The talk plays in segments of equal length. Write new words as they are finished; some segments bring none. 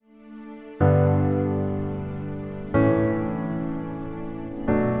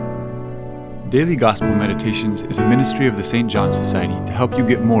Daily Gospel Meditations is a ministry of the St. John Society to help you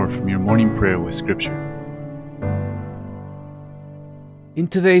get more from your morning prayer with Scripture. In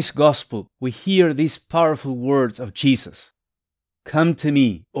today's Gospel, we hear these powerful words of Jesus. Come to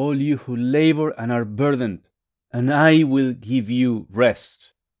me, all you who labor and are burdened, and I will give you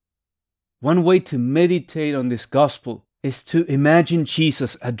rest. One way to meditate on this Gospel is to imagine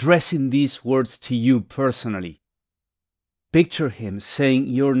Jesus addressing these words to you personally. Picture him saying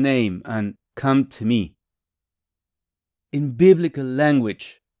your name and come to me. In biblical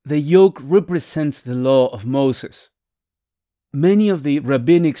language, the yoke represents the law of Moses. Many of the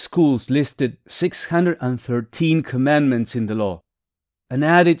rabbinic schools listed 613 commandments in the law and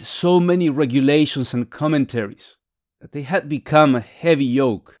added so many regulations and commentaries that they had become a heavy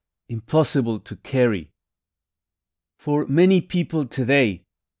yoke, impossible to carry. For many people today,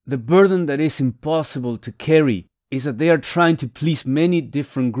 the burden that is impossible to carry is that they are trying to please many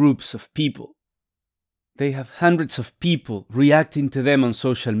different groups of people. They have hundreds of people reacting to them on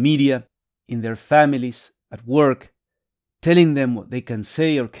social media, in their families, at work, telling them what they can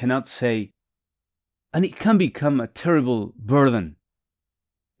say or cannot say, and it can become a terrible burden.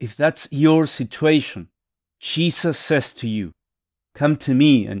 If that's your situation, Jesus says to you, come to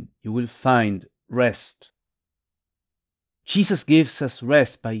me and you will find rest. Jesus gives us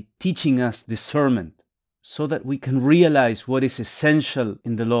rest by teaching us discernment, so that we can realize what is essential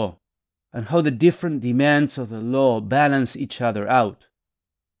in the law and how the different demands of the law balance each other out.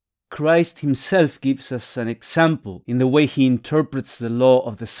 Christ himself gives us an example in the way he interprets the law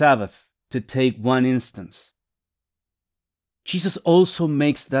of the Sabbath, to take one instance. Jesus also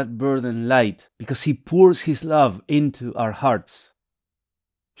makes that burden light because he pours his love into our hearts.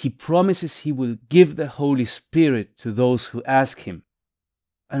 He promises he will give the Holy Spirit to those who ask him.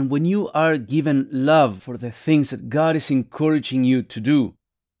 And when you are given love for the things that God is encouraging you to do,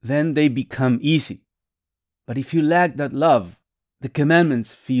 then they become easy. But if you lack that love, the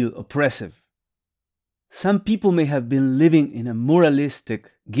commandments feel oppressive. Some people may have been living in a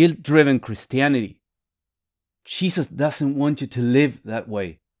moralistic, guilt-driven Christianity. Jesus doesn't want you to live that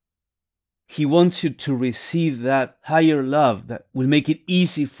way. He wants you to receive that higher love that will make it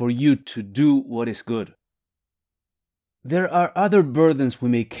easy for you to do what is good. There are other burdens we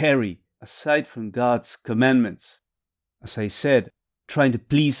may carry aside from God's commandments. As I said, trying to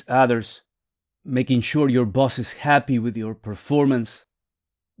please others, making sure your boss is happy with your performance,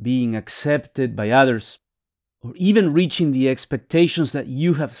 being accepted by others, or even reaching the expectations that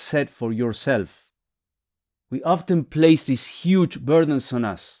you have set for yourself. We often place these huge burdens on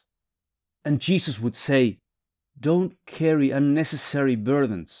us, and Jesus would say, don't carry unnecessary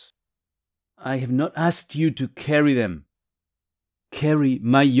burdens. I have not asked you to carry them. Carry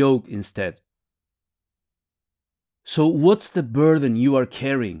my yoke instead. So what's the burden you are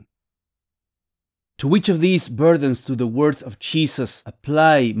carrying? To which of these burdens do the words of Jesus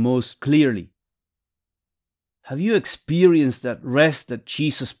apply most clearly? Have you experienced that rest that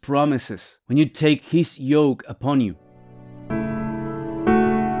Jesus promises when you take his yoke upon you?